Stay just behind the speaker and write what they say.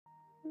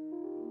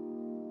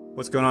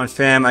What's going on,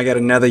 fam? I got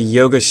another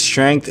yoga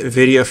strength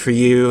video for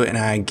you, and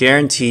I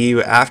guarantee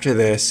you after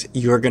this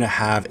you're gonna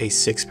have a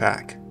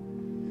six-pack.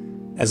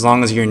 As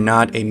long as you're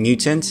not a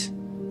mutant,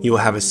 you will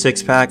have a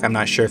six-pack. I'm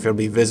not sure if it'll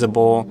be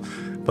visible,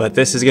 but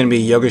this is gonna be a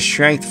yoga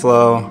strength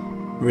flow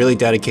really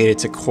dedicated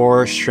to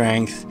core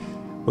strength,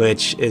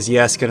 which is,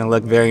 yes, gonna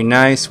look very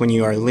nice when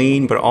you are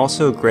lean, but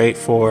also great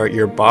for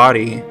your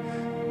body,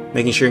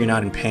 making sure you're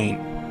not in pain.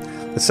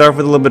 Let's start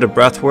with a little bit of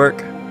breath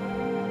work.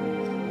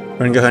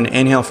 We're gonna go ahead and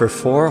inhale for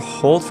 4,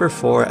 hold for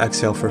 4,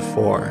 exhale for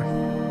 4.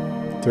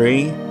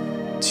 3,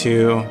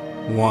 2,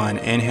 1.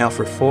 Inhale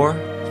for 4.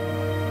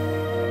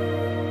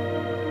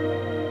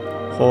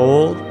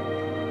 Hold.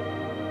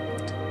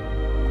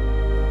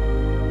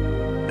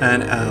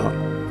 And out.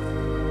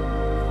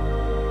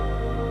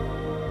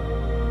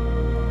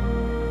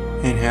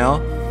 Inhale.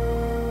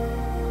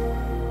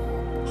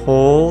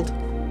 Hold.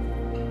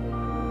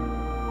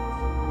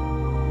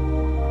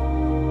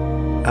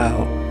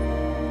 Out.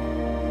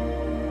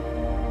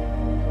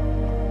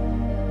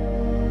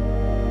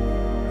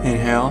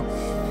 Inhale,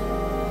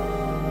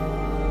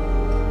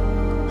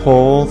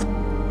 hold,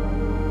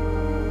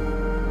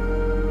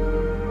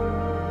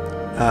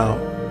 out,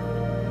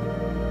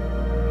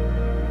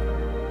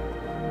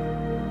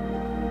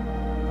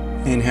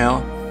 inhale,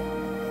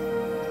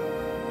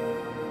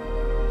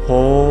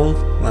 hold,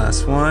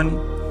 last one,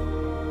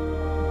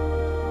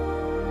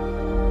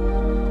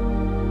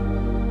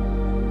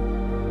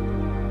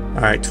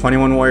 all right,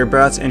 21 warrior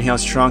breaths. Inhale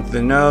strong through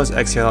the nose,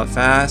 exhale out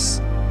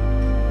fast.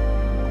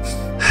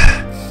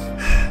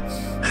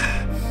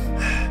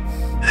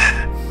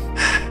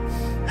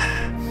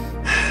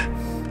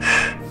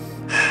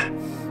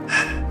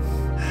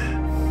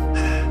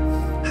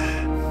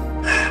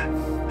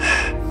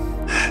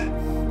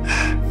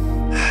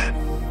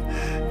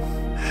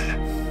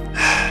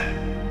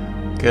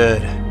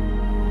 Good.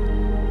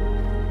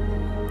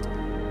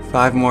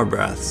 5 more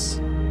breaths.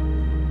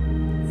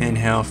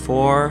 Inhale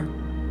 4,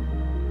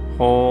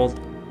 hold,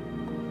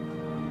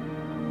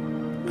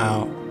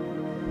 out.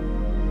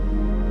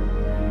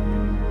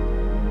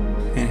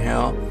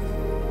 Inhale,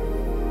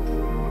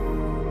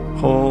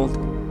 hold,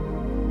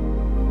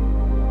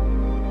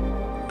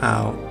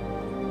 out.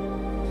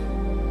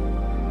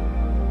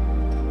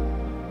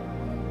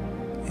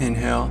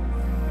 Inhale,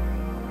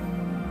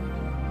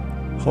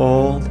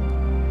 hold,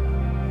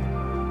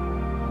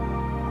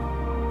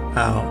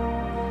 out.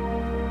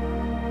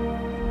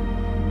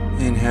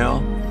 Inhale,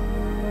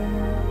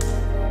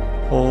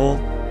 hold,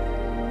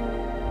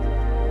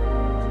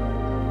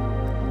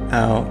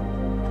 out.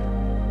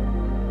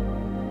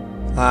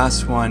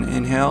 Last one.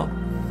 Inhale,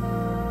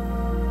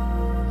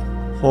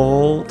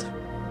 hold,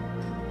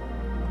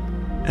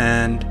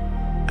 and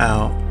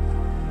out.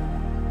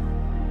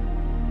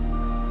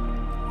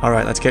 All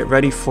right, let's get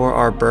ready for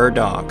our bird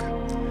dog.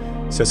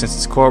 So since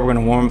it's core, we're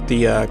going to warm up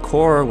the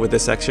core with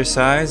this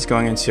exercise,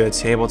 going into a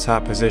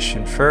tabletop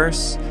position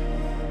first.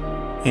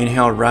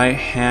 Inhale, right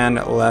hand,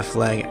 left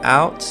leg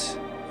out.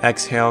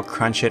 Exhale,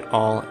 crunch it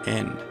all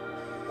in.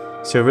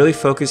 So really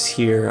focus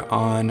here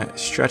on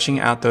stretching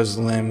out those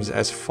limbs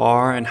as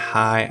far and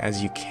high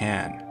as you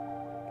can.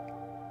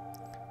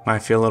 Might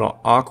feel a little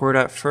awkward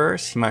at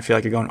first. You might feel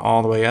like you're going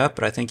all the way up,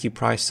 but I think you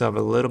probably still have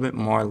a little bit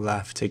more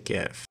left to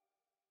give.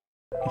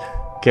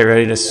 Get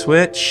ready to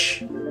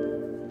switch.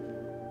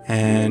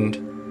 And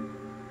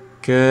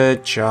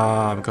good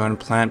job. Go ahead and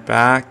plant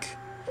back,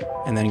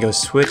 and then go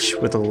switch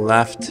with the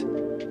left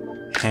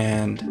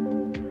hand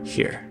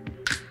here.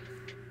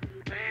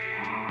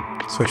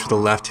 Switch with the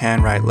left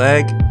hand, right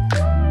leg,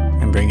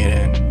 and bring it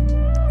in.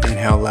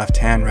 Inhale, left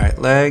hand, right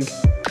leg,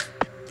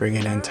 bring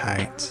it in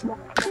tight.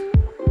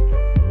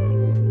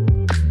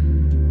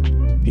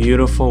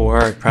 Beautiful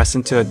work. Press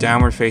into a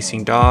downward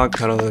facing dog,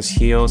 pedal those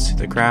heels to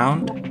the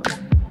ground.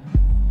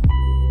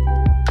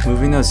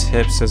 Moving those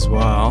hips as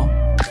well.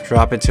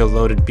 Drop into a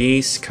loaded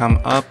beast, come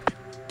up,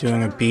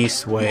 doing a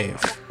beast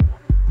wave.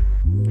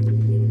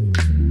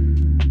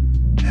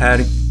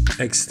 Head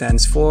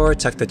extends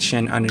forward, tuck the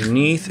chin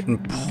underneath,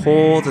 and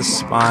pull the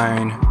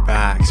spine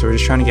back. So we're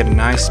just trying to get a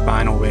nice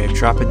spinal wave.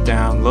 Drop it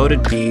down,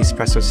 loaded beast,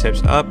 press those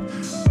hips up,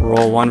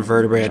 roll one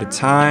vertebrae at a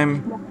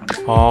time,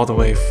 all the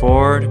way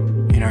forward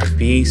in our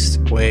beast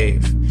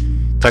wave.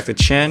 Tuck the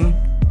chin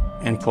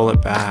and pull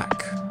it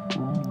back.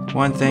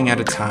 One thing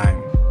at a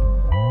time.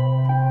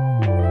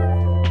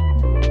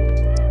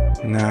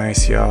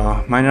 Nice,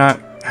 y'all. Might not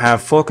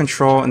have full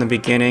control in the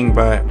beginning,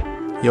 but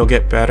you'll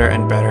get better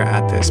and better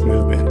at this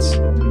movement.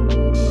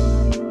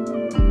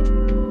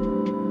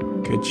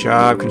 Good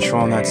job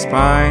controlling that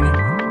spine.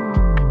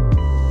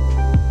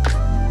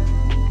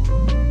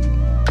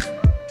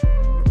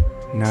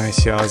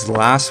 Nice, y'all. As the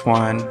last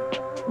one,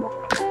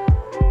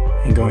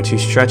 you're going to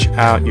stretch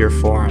out your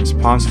forearms,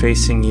 palms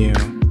facing you,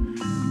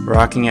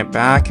 rocking it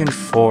back and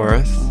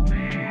forth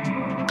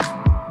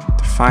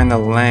to find the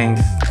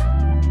length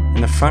in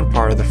the front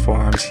part of the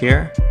forearms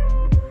here.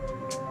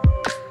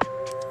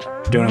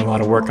 Doing a lot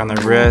of work on the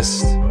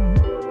wrist.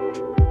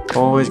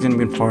 Always going to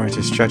be important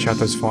to stretch out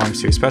those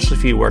forearms too, especially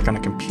if you work on a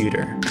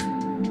computer.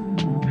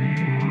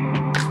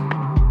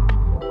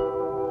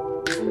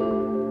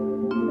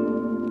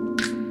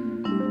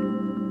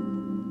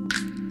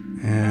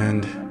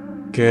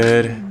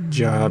 Good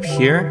job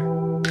here.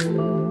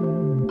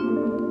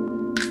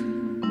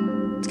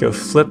 Let's go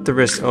flip the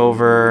wrist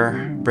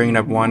over, bring it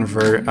up one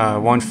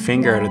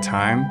finger at a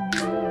time.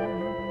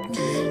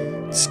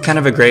 It's kind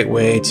of a great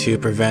way to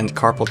prevent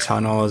carpal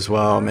tunnel as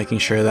well, making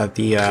sure that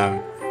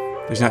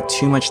there's not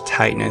too much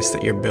tightness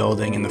that you're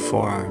building in the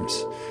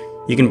forearms.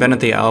 You can bend at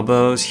the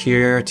elbows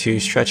here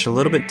to stretch a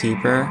little bit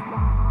deeper.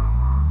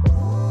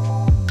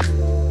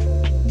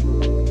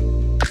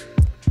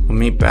 We'll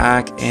meet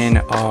back in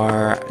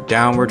our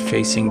downward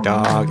facing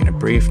dog in a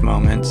brief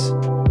moment.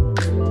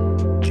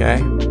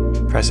 Okay,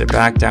 press it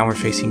back, downward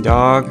facing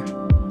dog.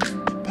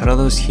 Pedal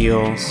those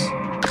heels.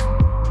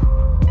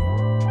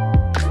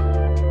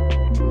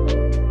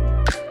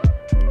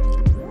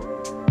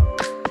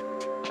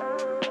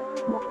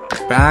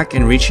 Back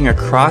and reaching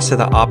across to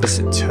the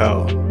opposite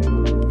toe.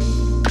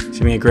 It's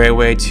gonna be a great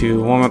way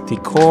to warm up the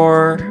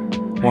core,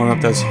 warm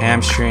up those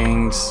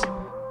hamstrings,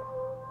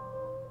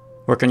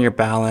 work on your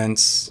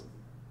balance.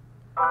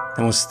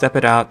 Then we'll step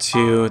it out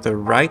to the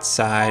right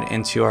side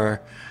into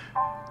our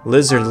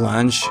lizard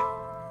lunge,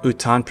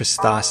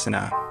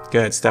 Uttanapristhasana.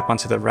 Good, step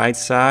onto the right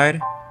side,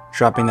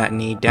 dropping that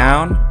knee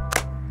down.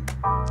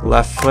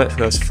 Left foot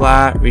goes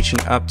flat,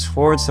 reaching up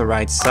towards the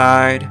right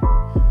side.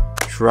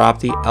 Drop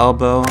the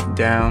elbow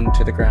down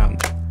to the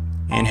ground.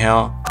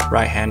 Inhale,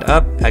 right hand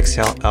up,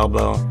 exhale,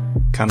 elbow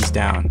comes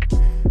down.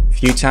 A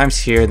few times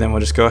here, then we'll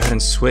just go ahead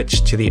and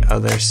switch to the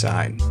other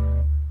side.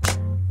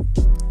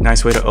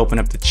 Nice way to open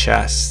up the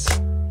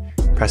chest.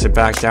 Press it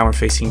back, downward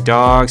facing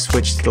dog,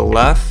 switch to the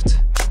left.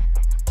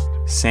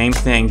 Same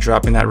thing,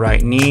 dropping that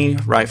right knee,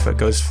 right foot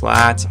goes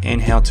flat,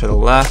 inhale to the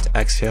left,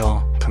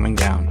 exhale, coming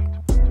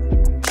down.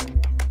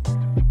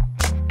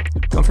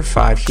 Going for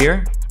 5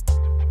 here.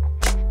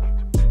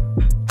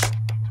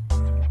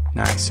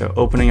 Nice, so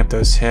opening up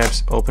those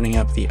hips, opening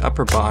up the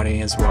upper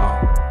body as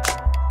well.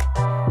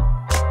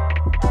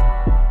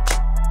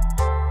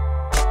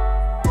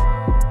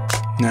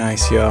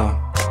 Nice, y'all.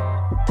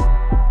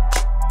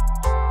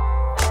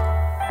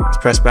 Let's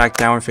press back,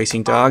 downward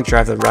facing dog,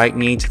 drive the right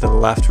knee to the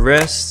left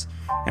wrist,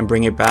 and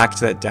bring it back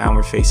to that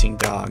downward facing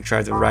dog.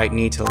 Drive the right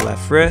knee to the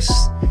left wrist,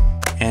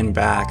 and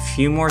back. A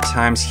few more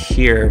times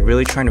here,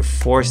 really trying to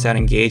force that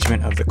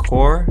engagement of the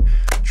core,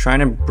 trying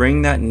to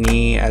bring that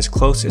knee as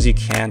close as you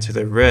can to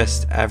the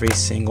wrist every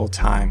single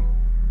time.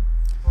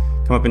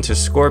 Come up into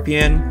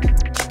Scorpion.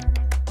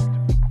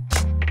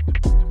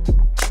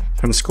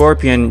 From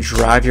Scorpion,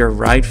 drive your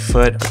right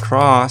foot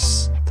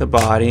across the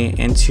body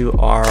into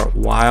our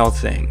Wild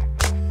Thing.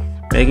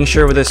 Making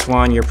sure with this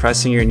one, you're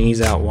pressing your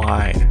knees out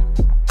wide,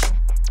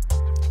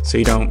 so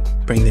you don't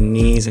bring the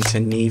knees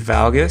into knee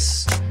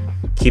valgus.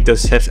 Keep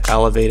those hips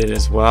elevated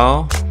as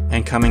well,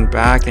 and coming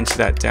back into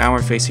that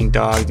downward facing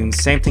dog, doing the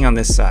same thing on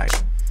this side.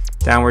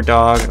 Downward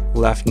dog,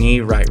 left knee,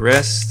 right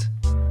wrist.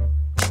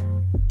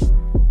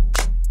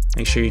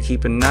 Make sure you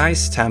keep a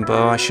nice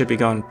tempo. I should be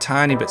going a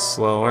tiny bit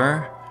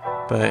slower,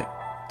 but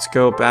let's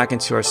go back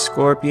into our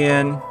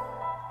Scorpion,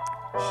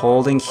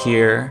 holding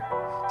here,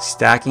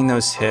 stacking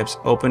those hips,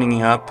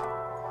 opening up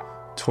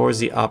towards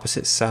the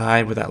opposite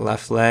side with that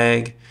left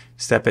leg.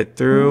 Step it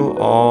through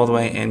all the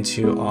way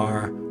into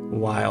our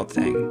Wild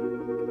Thing.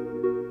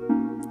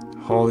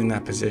 Holding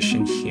that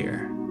position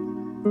here.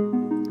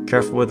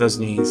 Careful with those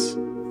knees.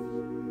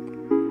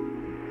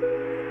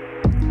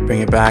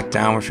 Bring it back,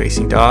 downward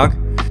facing dog.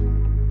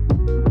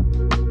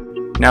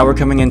 Now we're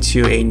coming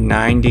into a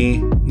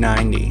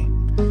 90-90.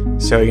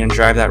 So you're gonna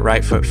drive that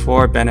right foot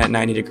forward, bend at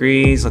 90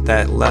 degrees, let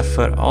that left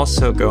foot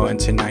also go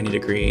into 90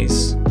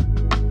 degrees.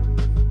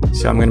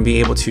 So I'm gonna be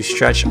able to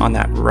stretch on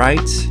that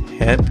right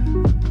hip,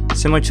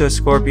 similar to a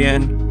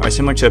Scorpion, or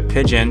similar to a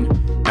pigeon.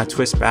 Now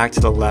twist back to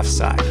the left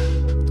side.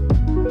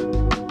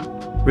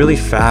 Really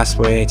fast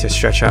way to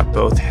stretch out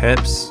both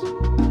hips.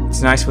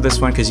 It's nice with this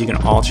one because you can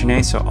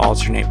alternate, so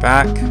alternate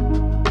back.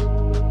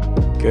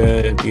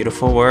 Good,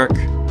 beautiful work.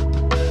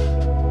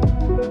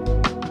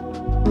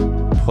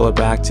 Pull it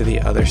back to the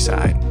other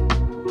side.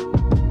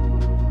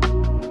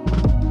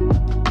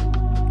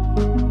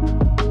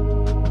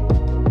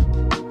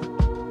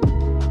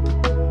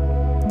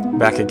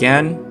 Back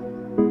again.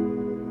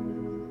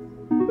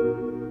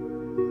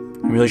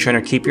 I'm really trying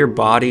to keep your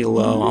body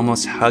low,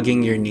 almost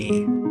hugging your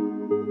knee.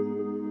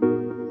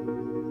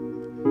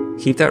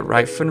 Keep that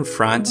right foot in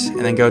front, and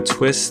then go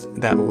twist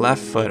that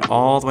left foot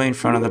all the way in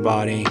front of the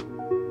body.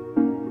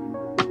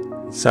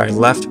 Sorry,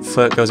 left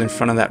foot goes in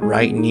front of that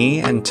right knee,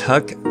 and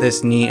tuck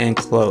this knee in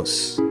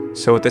close.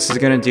 So what this is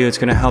gonna do, it's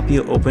gonna help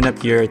you open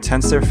up your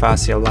tensor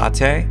fasciae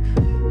latae,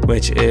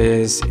 which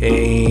is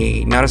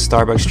not a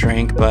Starbucks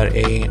drink, but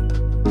a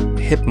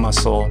hip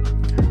muscle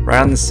right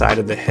on the side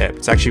of the hip.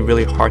 It's actually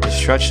really hard to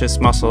stretch this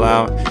muscle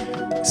out.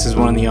 This is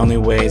one of the only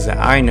ways that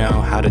I know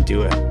how to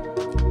do it.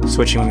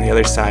 Switching on the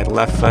other side,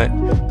 left foot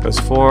goes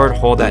forward,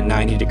 hold that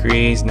 90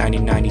 degrees,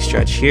 90-90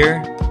 stretch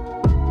here.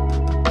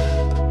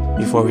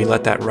 Before we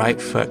let that right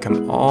foot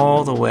come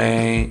all the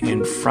way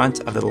in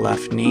front of the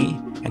left knee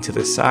and to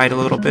the side a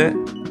little bit.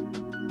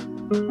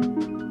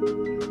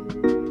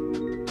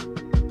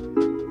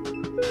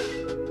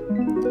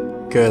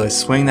 Good, let's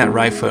swing that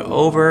right foot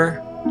over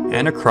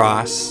and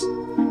across,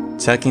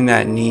 tucking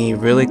that knee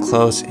really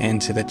close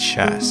into the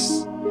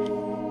chest,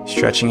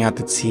 stretching out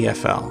the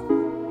TFL.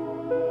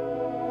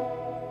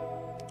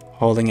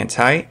 Holding it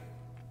tight.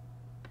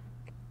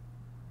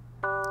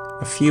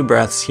 A few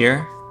breaths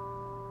here.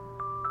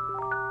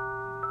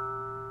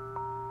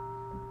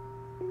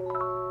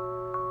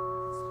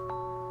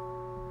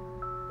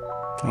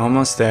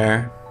 Almost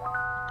there.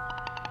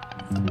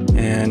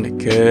 And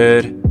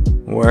good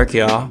work,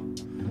 y'all.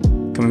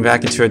 Coming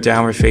back into a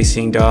downward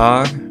facing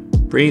dog.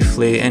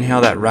 Briefly inhale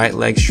that right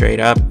leg straight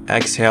up.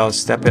 Exhale,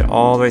 step it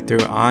all the way through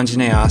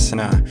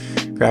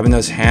Anjaneyasana. Grabbing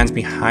those hands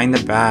behind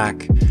the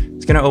back.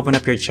 It's going to open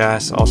up your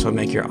chest, also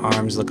make your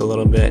arms look a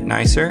little bit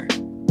nicer.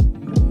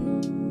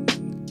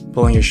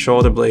 Pulling your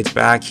shoulder blades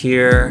back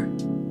here.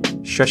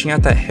 Stretching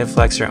out that hip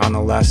flexor on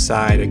the left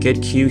side. A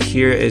good cue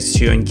here is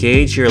to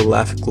engage your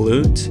left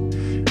glute.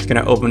 It's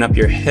going to open up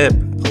your hip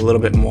a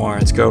little bit more.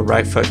 Let's go.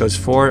 Right foot goes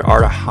forward,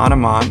 Ardha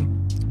Hanuman.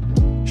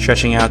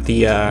 Stretching out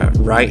the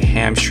right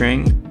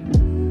hamstring.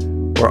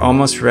 We're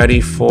almost ready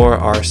for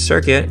our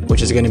circuit,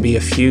 which is going to be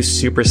a few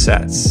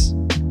supersets.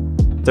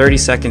 30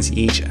 seconds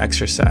each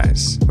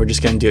exercise. We're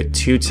just going to do it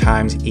 2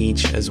 times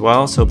each as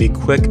well, so it'll be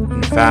quick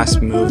and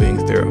fast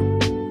moving through.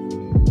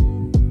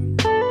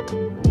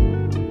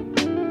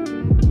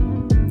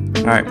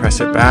 Alright, press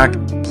it back.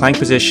 Plank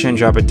position,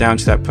 drop it down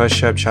to that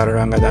push-up,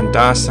 Chaturanga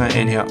Dandasana.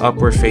 Inhale,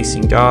 upward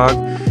facing dog.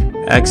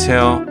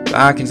 Exhale,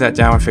 back into that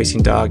downward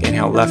facing dog.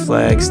 Inhale, left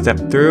leg, step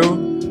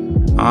through.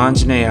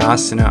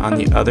 Anjaneyasana on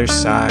the other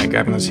side,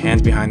 grabbing those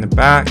hands behind the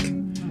back.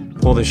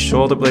 Pull the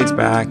shoulder blades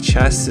back,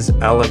 chest is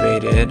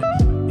elevated.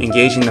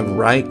 Engaging the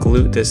right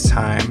glute this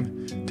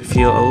time to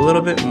feel a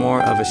little bit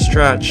more of a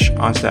stretch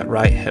onto that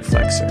right hip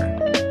flexor.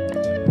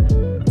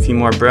 A few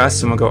more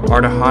breaths and we'll go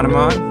Ardha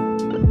Hanuman.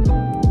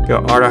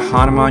 Go Ardha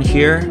Hanuman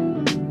here.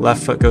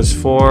 Left foot goes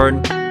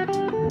forward.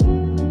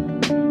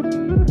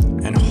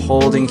 And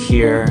holding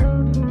here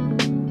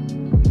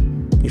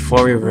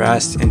before we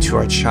rest into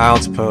our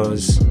child's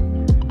pose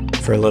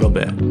for a little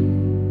bit.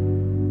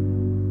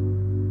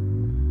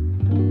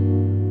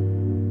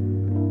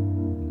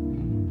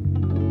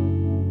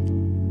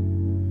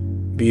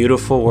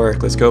 Beautiful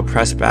work. Let's go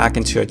press back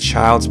into a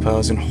child's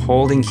pose and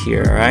holding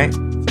here, all right?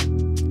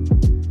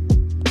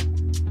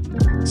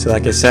 So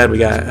like I said, we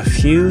got a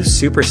few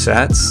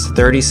supersets,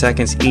 30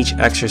 seconds each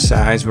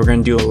exercise. We're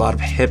gonna do a lot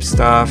of hip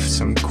stuff,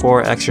 some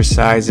core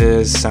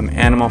exercises, some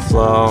animal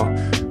flow.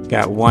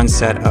 Got 1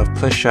 set of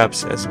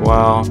push-ups as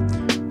well.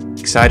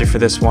 Excited for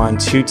this one,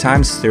 2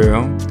 times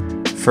through.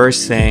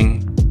 First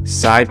thing,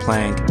 side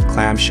plank,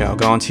 clamshell.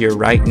 Go onto your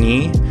right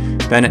knee,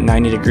 bend at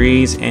 90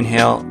 degrees,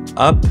 inhale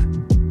up,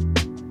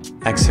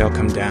 exhale,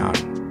 come down.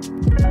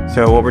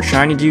 So what we're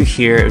trying to do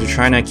here is we're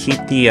trying to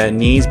keep the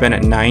knees bent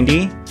at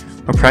 90.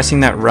 We're pressing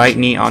that right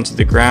knee onto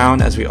the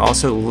ground as we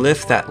also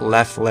lift that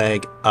left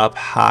leg up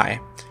high.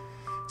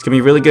 It's gonna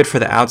be really good for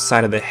the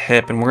outside of the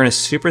hip, and we're gonna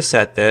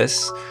superset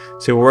this.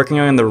 So we're working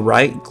on the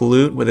right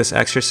glute with this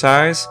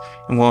exercise,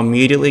 and we'll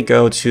immediately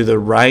go to the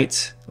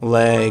right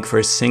leg for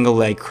a single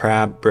leg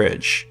crab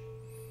bridge.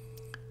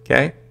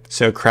 Okay,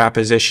 so crab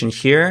position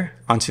here,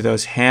 onto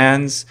those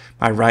hands.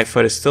 My right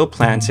foot is still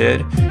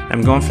planted.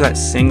 I'm going for that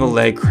single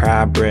leg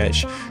crab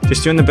bridge.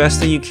 Just doing the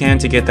best that you can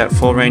to get that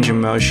full range of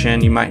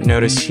motion. You might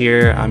notice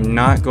here, I'm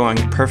not going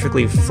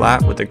perfectly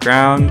flat with the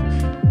ground.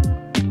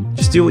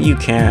 Just do what you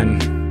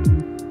can.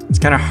 It's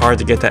kind of hard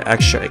to get that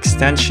extra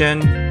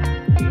extension,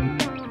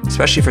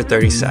 especially for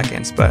 30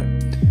 seconds, but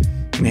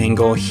main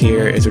goal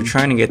here is we're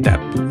trying to get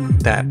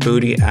that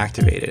booty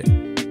activated.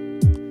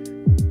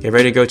 Get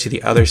ready to go to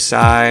the other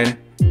side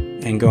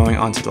and going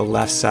onto the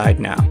left side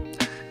now.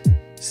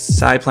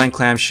 Side plank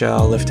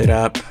clamshell, lift it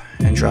up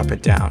and drop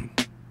it down.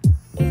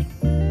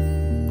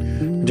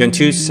 We're doing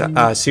 2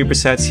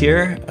 supersets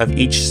here of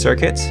each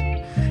circuit.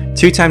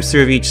 2 times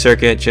through of each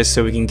circuit just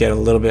so we can get a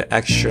little bit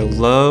extra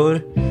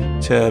load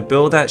to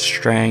build that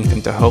strength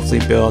and to hopefully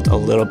build a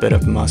little bit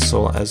of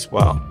muscle as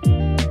well.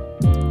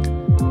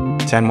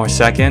 10 more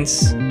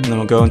seconds, and then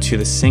we'll go into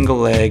the single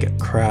leg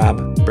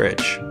crab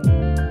bridge.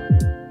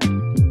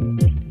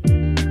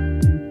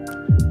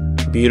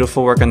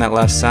 Beautiful work on that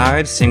left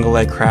side, single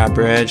leg crab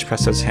bridge,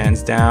 press those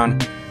hands down.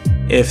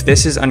 If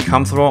this is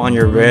uncomfortable on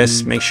your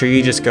wrists, make sure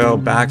you just go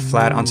back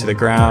flat onto the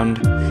ground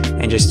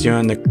and just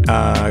doing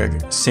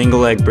the single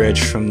leg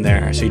bridge from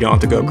there. So you don't have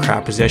to go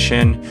crab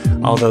position,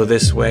 although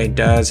this way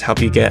does help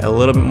you get a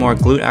little bit more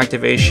glute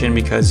activation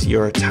because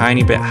you're a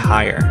tiny bit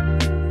higher.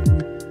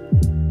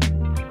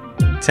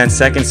 10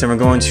 seconds and we're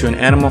going to an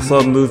animal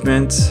flow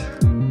movement,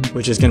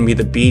 which is going to be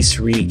the beast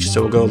reach.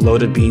 So we'll go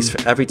loaded beast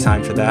for every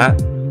time for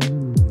that.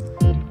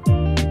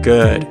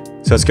 Good.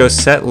 So let's go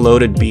set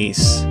loaded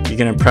beast. You're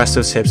going to press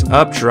those hips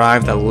up,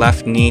 drive the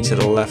left knee to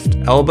the left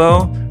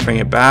elbow, bring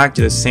it back,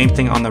 do the same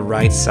thing on the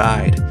right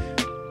side.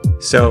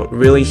 So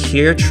really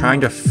here,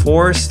 trying to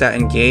force that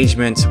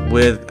engagement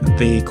with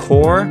the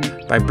core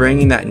by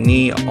bringing that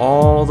knee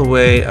all the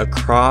way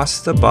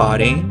across the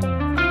body.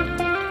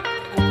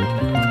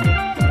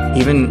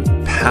 Even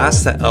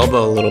past the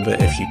elbow a little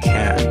bit if you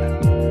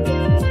can.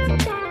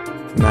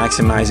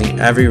 maximizing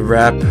every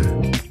rep,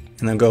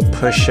 and then go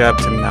push up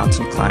to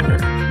mountain climber.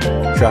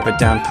 Drop it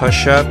down,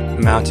 push up,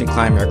 mountain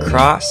climber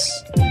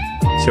across.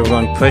 So we're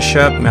going push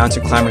up,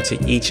 mountain climber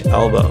to each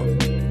elbow.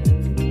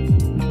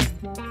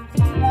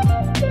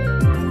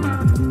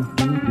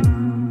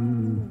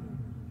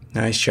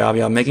 Nice job,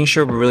 y'all. Making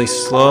sure we're really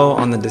slow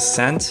on the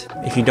descent.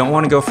 If you don't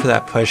want to go for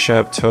that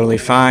push-up, totally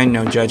fine,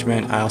 no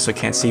judgment. I also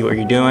can't see what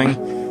you're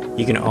doing.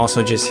 You can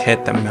also just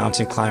hit the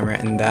mountain climber,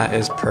 and that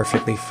is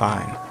perfectly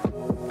fine.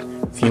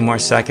 A few more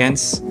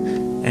seconds,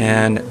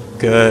 and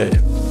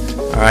good.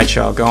 All right,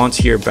 y'all, go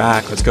onto your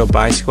back. Let's go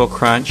bicycle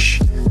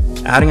crunch,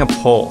 adding a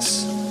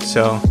pulse.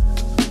 So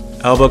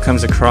elbow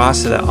comes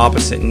across to the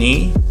opposite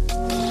knee,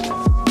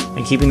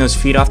 and keeping those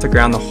feet off the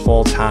ground the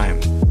whole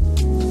time.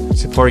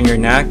 Supporting your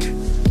neck.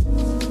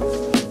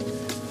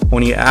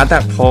 When you add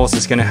that pulse,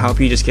 it's going to help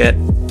you just get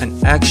an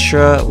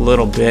extra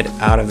little bit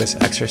out of this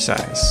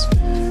exercise.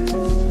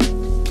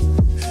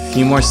 A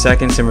few more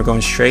seconds and we're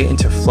going straight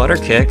into flutter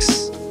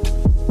kicks.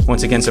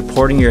 Once again,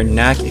 supporting your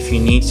neck if you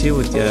need to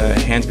with the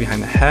hands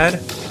behind the head.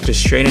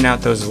 Just straighten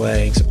out those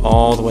legs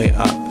all the way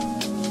up.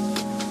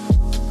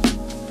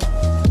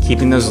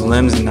 Keeping those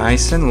limbs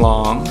nice and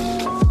long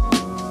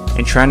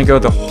and trying to go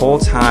the whole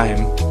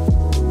time,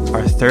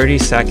 or 30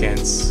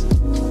 seconds,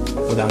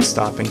 without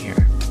stopping here.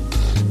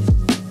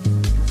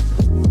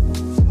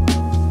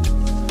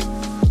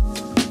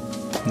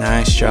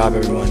 Nice job,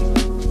 everyone.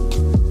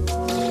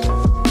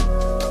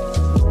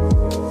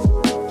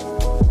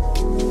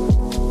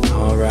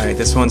 All right,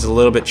 this one's a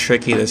little bit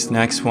tricky, this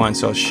next one,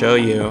 so I'll show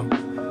you.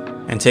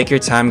 And take your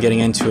time getting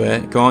into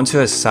it. Go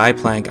into a side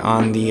plank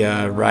on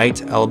the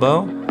right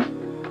elbow.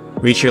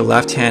 Reach your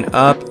left hand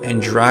up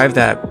and drive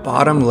that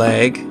bottom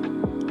leg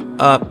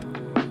up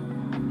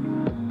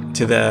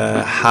to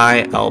the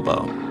high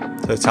elbow,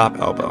 to the top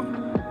elbow.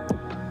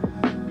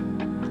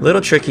 A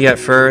little tricky at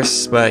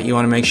first, but you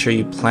want to make sure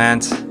you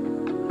plant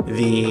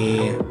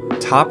the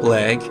top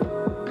leg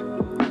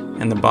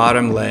and the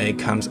bottom leg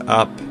comes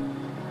up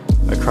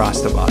across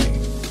the body.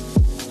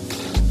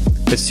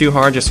 If it's too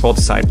hard, just hold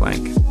the side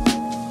plank.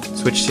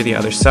 Switch to the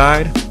other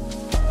side.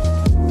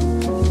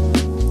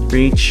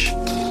 Reach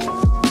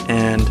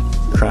and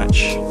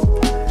crunch.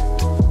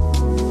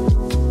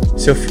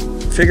 So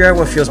figure out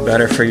what feels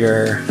better for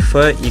your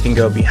foot. You can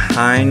go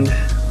behind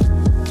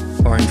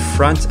or in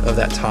front of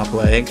that top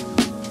leg.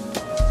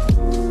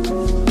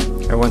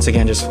 Or once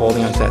again, just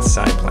holding onto that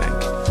side plank.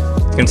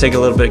 It's going to take a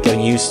little bit getting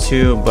used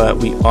to, but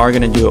we are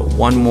going to do it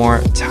one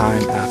more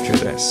time after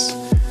this.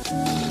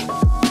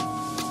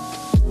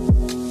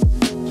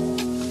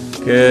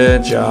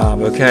 Good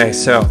job. Okay,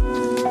 so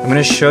I'm going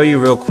to show you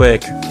real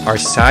quick our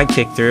side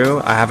kick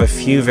through. I have a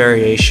few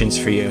variations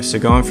for you. So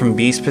going from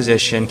beast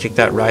position, kick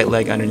that right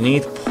leg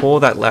underneath, pull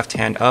that left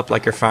hand up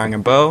like you're firing a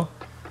bow.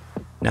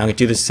 Now I'm going to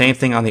do the same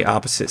thing on the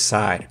opposite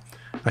side.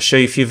 I'll show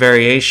you a few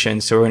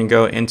variations. So we're going to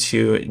go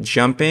into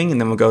jumping and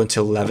then we'll go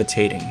into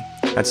levitating.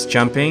 That's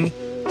jumping,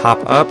 hop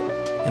up,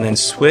 and then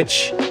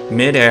switch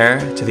mid-air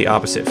to the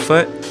opposite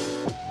foot.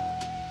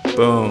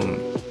 Boom.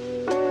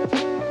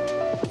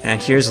 And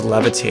here's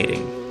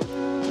levitating,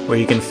 where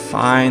you can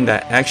find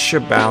that extra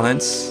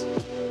balance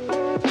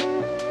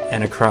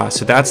and across.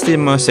 So that's the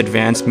most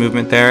advanced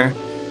movement there.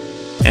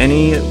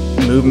 Any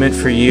movement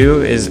for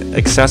you is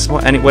accessible.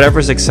 Whatever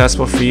is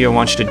accessible for you, I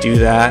want you to do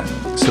that.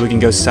 So we can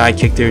go side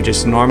kick through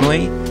just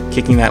normally,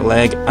 kicking that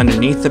leg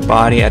underneath the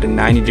body at a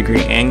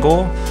 90-degree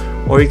angle,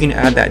 or you can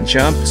add that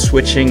jump,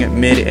 switching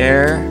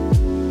mid-air,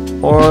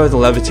 or the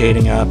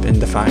levitating up and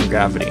defying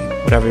gravity,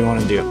 whatever you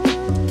want to do.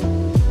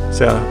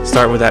 So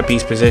start with that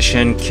beast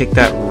position, kick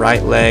that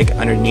right leg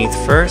underneath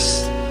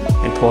first,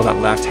 and pull that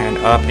left hand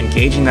up,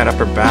 engaging that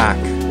upper back.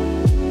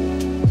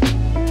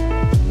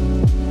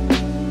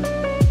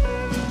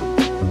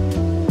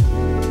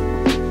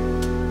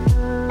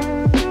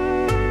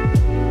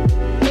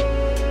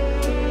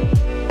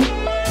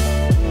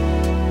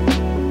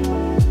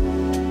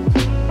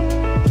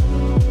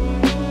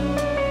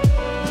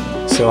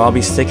 So I'll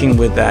be sticking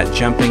with that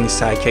jumping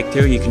side kick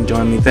through. You can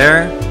join me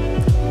there,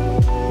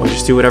 or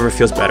just do whatever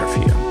feels better for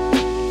you.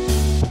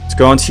 Let's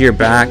go into your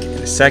back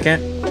in a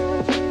second.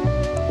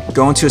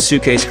 Go into a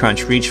suitcase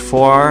crunch. Reach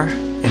far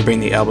and bring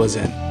the elbows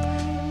in.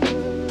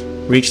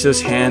 Reach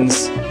those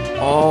hands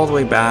all the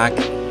way back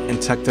and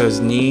tuck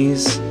those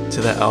knees to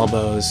the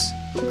elbows,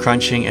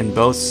 crunching in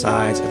both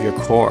sides of your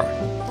core.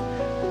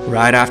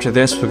 Right after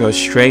this, we'll go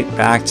straight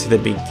back to the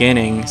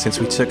beginning since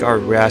we took our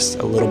rest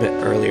a little bit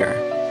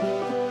earlier.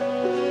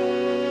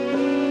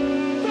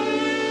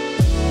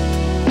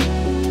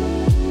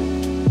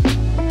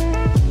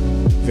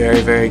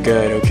 Very, very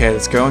good. Okay,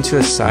 let's go into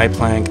a side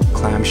plank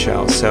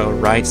clamshell. So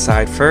right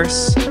side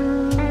first.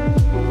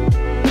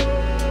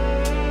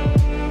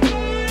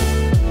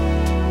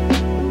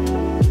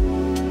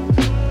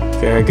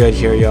 Very good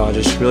here, y'all.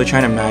 Just really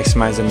trying to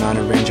maximize the amount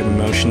of range of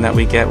motion that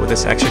we get with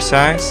this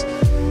exercise.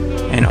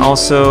 And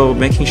also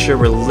making sure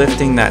we're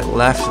lifting that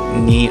left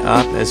knee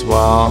up as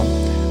well.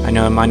 I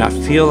know it might not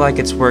feel like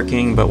it's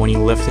working, but when you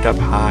lift it up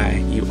high,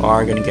 you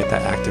are going to get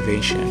that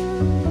activation.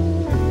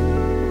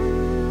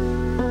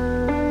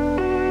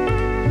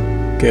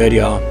 Good,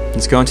 y'all.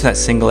 Let's go into that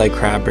single leg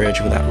crab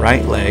bridge with that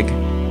right leg.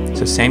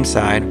 So same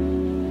side,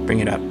 bring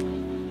it up.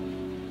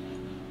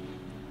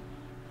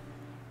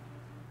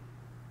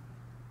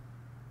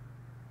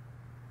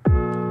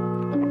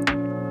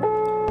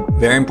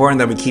 Very important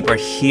that we keep our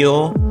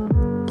heel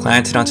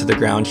planted onto the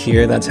ground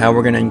here. That's how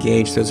we're going to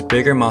engage those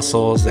bigger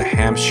muscles, the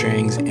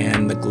hamstrings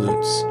and the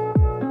glutes.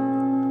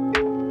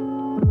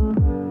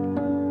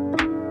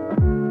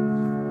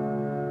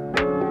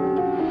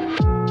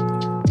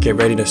 Get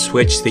ready to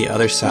switch to the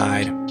other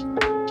side.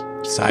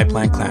 Side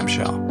plank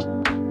clamshell.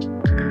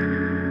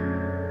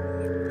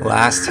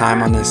 Last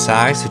time on this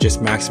side, so just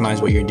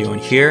maximize what you're doing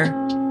here.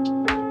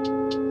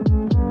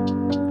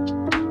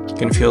 You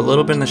can feel a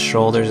little bit in the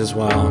shoulders as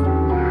well.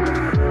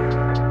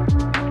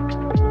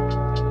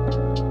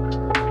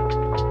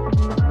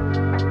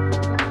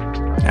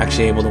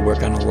 Actually able to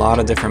work on a lot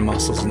of different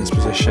muscles in this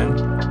position.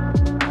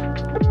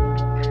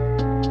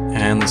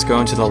 And let's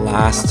go into the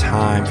last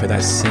time for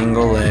that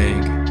single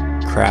leg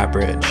crab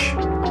bridge.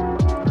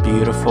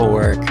 Beautiful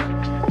work.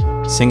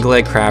 Single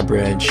leg crab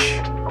bridge.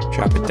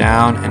 Drop it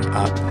down and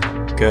up.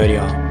 Good,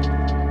 y'all.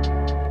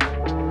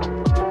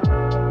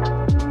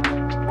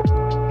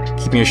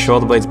 Keeping your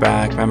shoulder blades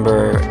back.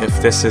 Remember,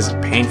 if this is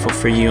painful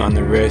for you on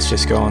the wrist,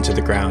 just go onto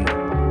the ground.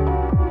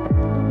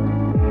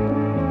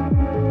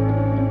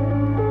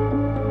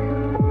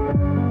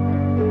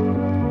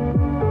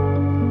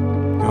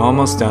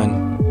 Almost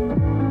done.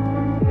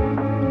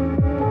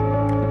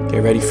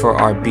 Get ready for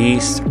our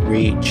beast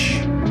reach.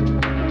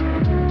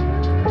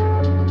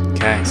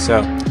 Okay,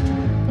 so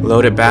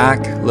loaded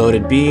back,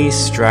 loaded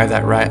beast, drive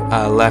that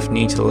left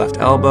knee to the left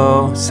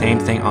elbow, same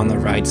thing on the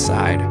right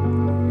side.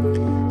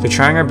 So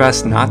trying our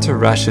best not to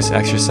rush this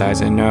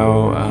exercise. I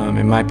know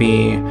it might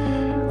be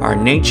our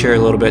nature a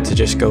little bit to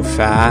just go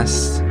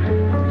fast,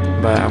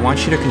 but I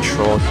want you to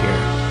control here.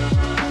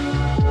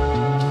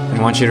 I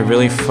want you to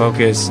really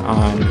focus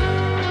on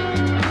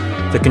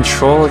the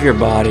control of your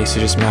body, so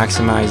just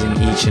maximizing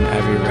each and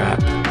every rep.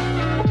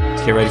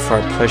 Let's get ready for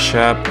our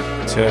push-up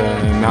to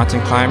mountain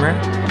climber.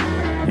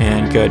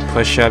 And good,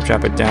 push-up,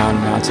 drop it down,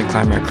 mountain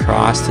climber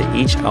across to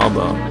each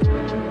elbow.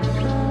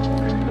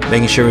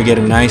 Making sure we get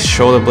a nice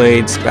shoulder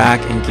blades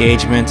back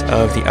engagement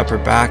of the upper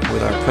back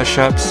with our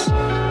push-ups.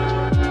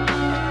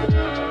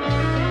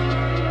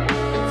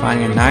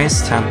 Finding a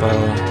nice tempo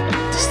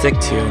to stick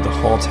to the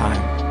whole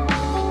time.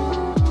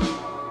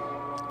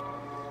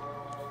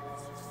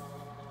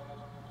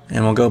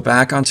 And we'll go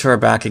back onto our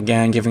back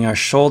again, giving our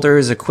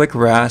shoulders a quick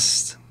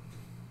rest.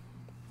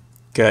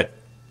 Good.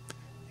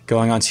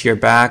 Going onto your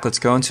back, let's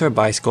go into a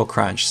bicycle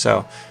crunch.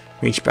 So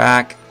reach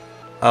back,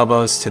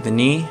 elbows to the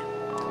knee,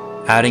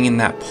 adding in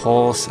that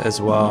pulse as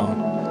well.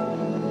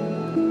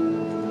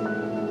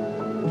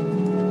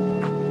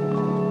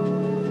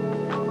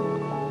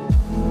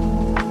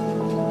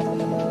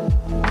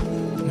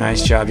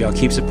 Nice job, y'all.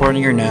 Keep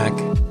supporting your neck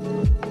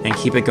and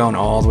keep it going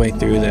all the way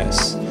through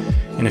this.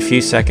 In a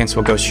few seconds,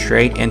 we'll go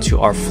straight into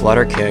our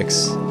flutter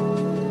kicks.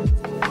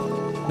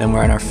 Then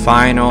we're in our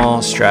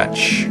final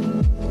stretch.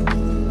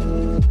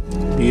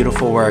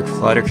 Beautiful work,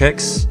 flutter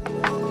kicks.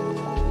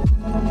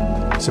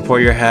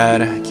 Support your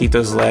head, keep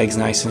those legs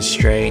nice and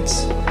straight.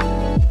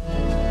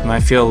 You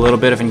might feel a little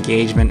bit of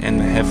engagement in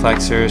the hip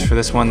flexors. For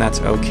this one, that's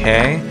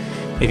okay.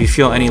 If you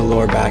feel any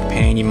lower back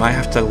pain, you might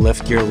have to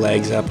lift your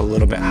legs up a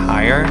little bit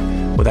higher.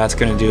 What that's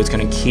going to do is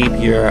going to keep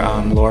your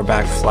lower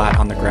back flat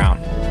on the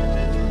ground.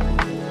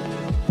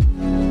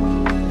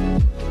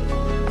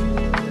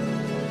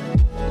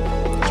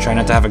 Try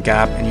not to have a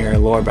gap in your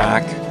lower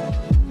back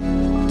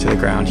to the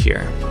ground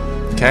here.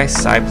 Okay,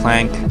 side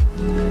plank,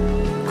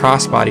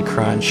 cross body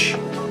crunch,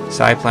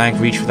 side plank,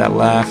 reach for that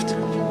left,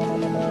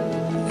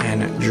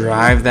 and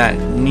drive that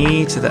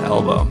knee to the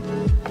elbow.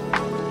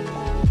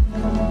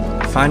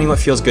 Finding what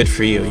feels good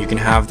for you. You can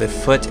have the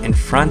foot in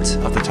front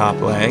of the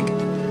top leg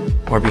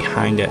or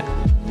behind it.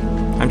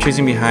 I'm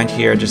choosing behind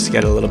here just to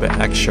get a little bit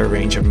extra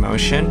range of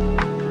motion.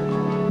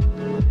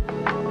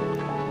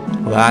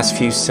 Last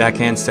few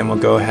seconds, then we'll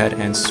go ahead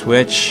and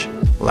switch.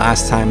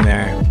 Last time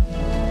there.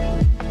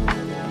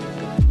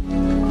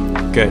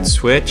 Good,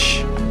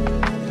 switch.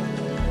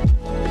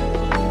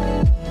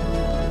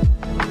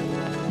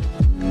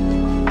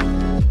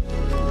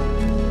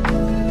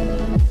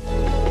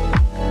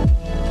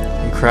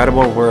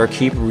 Incredible work,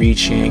 keep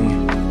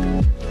reaching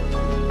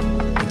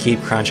and keep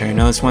crunching. I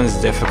know this one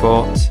is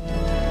difficult.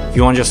 If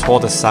you want to just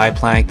hold a side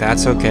plank,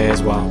 that's okay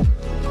as well.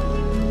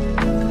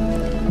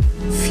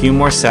 Few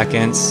more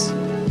seconds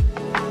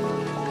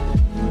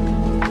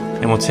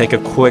and we'll take a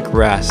quick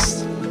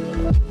rest.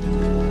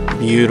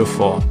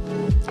 Beautiful.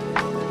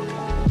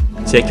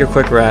 Take your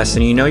quick rest,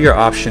 and you know your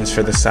options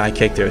for the side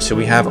kick there. So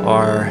we have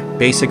our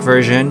basic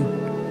version,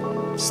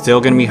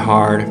 still gonna be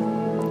hard,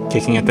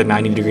 kicking at the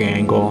 90-degree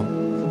angle,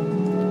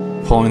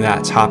 pulling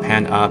that top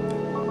hand up.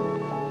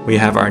 We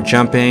have our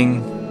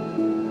jumping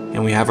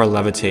and we have our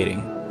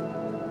levitating.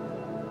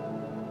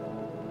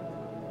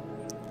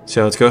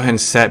 So let's go ahead and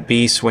set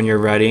beast when you're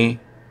ready.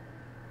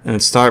 And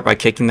let's start by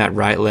kicking that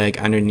right leg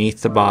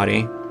underneath the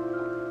body.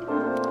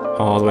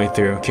 all the way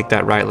through. Kick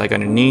that right leg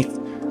underneath,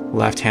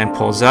 left hand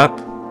pulls up.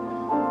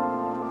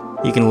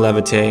 You can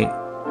levitate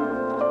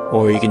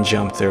or you can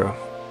jump through.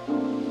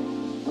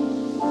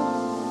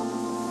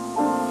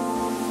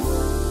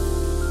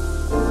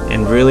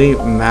 And really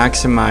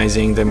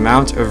maximizing the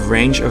amount of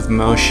range of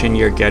motion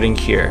you're getting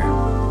here.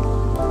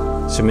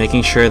 So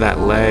making sure that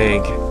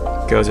leg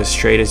goes as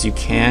straight as you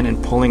can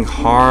and pulling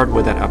hard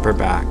with that upper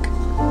back.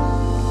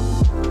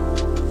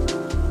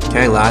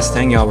 Okay, last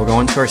thing, y'all, we're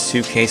going to our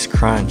suitcase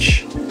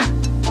crunch.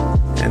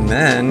 And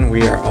then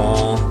we are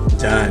all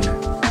done.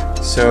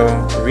 So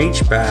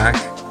reach back,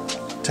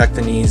 tuck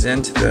the knees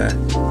into the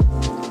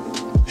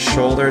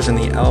shoulders and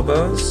the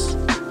elbows.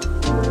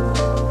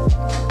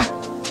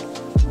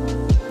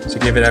 So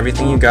give it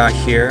everything you got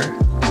here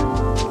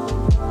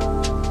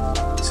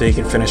so you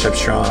can finish up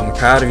strong. I'm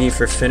proud of you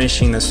for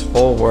finishing this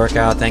whole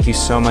workout. Thank you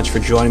so much for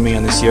joining me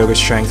on this yoga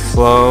strength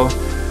flow.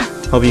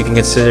 Hope you can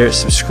consider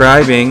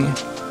subscribing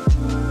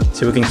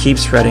so we can keep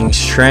spreading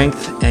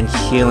strength and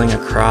healing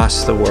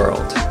across the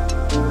world.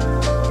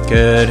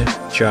 Good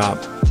job.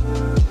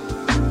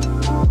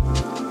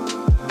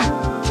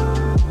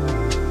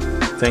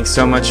 Thanks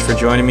so much for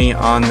joining me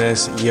on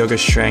this yoga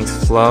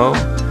strength flow.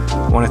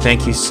 I want to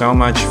thank you so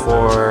much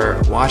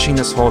for watching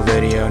this whole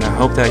video, and I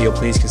hope that you'll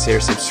please consider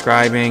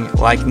subscribing.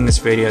 Liking this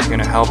video is going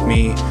to help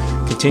me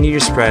continue to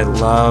spread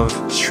love,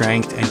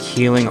 strength, and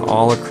healing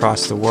all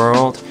across the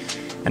world,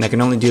 and I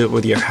can only do it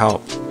with your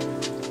help.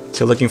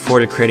 So looking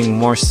forward to creating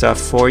more stuff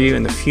for you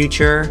in the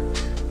future,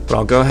 but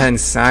I'll go ahead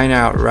and sign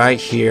out right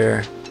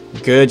here.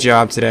 Good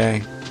job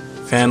today.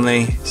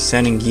 Family,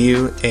 sending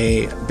you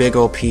a big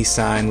old peace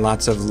sign.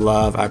 Lots of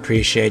love. I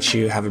appreciate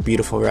you. Have a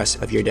beautiful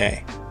rest of your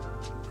day.